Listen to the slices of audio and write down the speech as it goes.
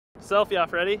selfie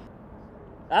off, ready?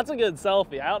 That's a good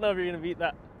selfie. I don't know if you're gonna beat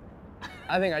that.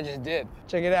 I think I just did.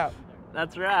 Check it out.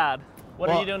 That's rad. What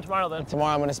are you doing tomorrow then?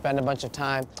 Tomorrow I'm gonna spend a bunch of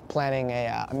time planning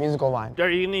a musical line. Are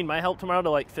you gonna need my help tomorrow to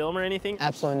like film or anything?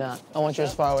 Absolutely not. I want you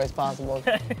as far away as possible.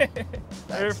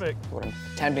 Perfect. What I'm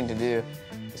attempting to do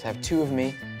is have two of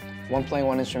me, one playing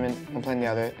one instrument, one playing the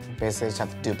other. Basically, I just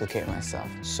have to duplicate myself.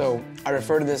 So I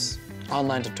refer to this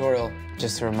online tutorial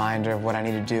just a reminder of what I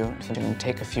need to do and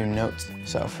take a few notes.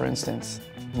 So for instance,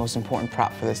 the most important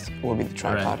prop for this will be the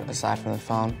tripod, aside from the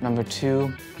phone. Number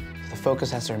two, the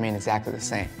focus has to remain exactly the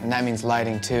same, and that means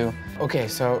lighting too. Okay,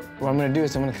 so what I'm gonna do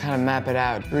is I'm gonna kind of map it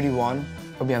out. Rudy 1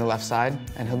 will be on the left side,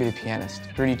 and he'll be the pianist.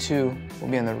 Rudy 2 will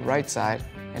be on the right side,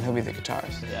 and he'll be the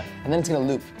guitarist. Yeah. And then it's gonna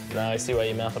loop. Now I see why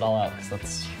you map it all out, because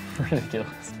that's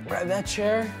ridiculous. Grab that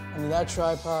chair, under that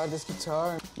tripod, this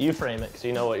guitar. You frame it, because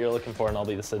you know what you're looking for, and I'll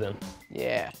be the sit-in.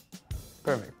 Yeah,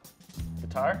 perfect.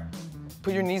 Guitar?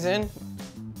 Put your knees in.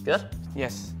 Good?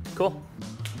 Yes. Cool.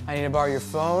 I need to borrow your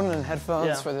phone and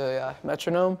headphones for the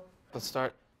metronome. Let's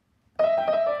start. All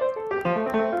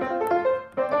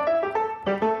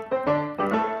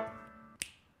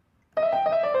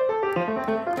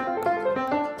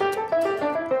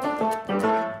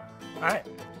right,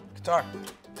 guitar.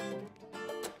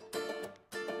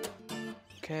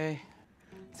 Okay,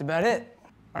 that's about it.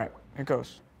 All right, here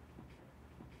goes.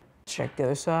 Check the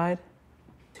other side.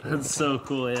 That's so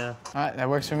cool, yeah. All right, that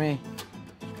works for me.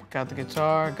 Got the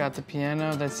guitar, got the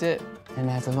piano, that's it. And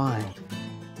that's a vine.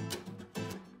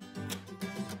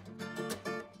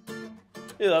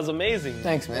 Dude, that was amazing.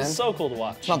 Thanks, man. It's so cool to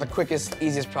watch. It's not the quickest,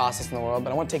 easiest process in the world,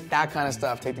 but I want to take that kind of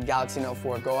stuff, take the Galaxy Note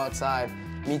 4, go outside,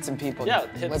 meet some people. Yeah,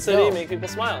 hit the Let's city, go. make people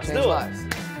smile. Let's Change do it.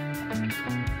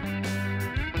 lives.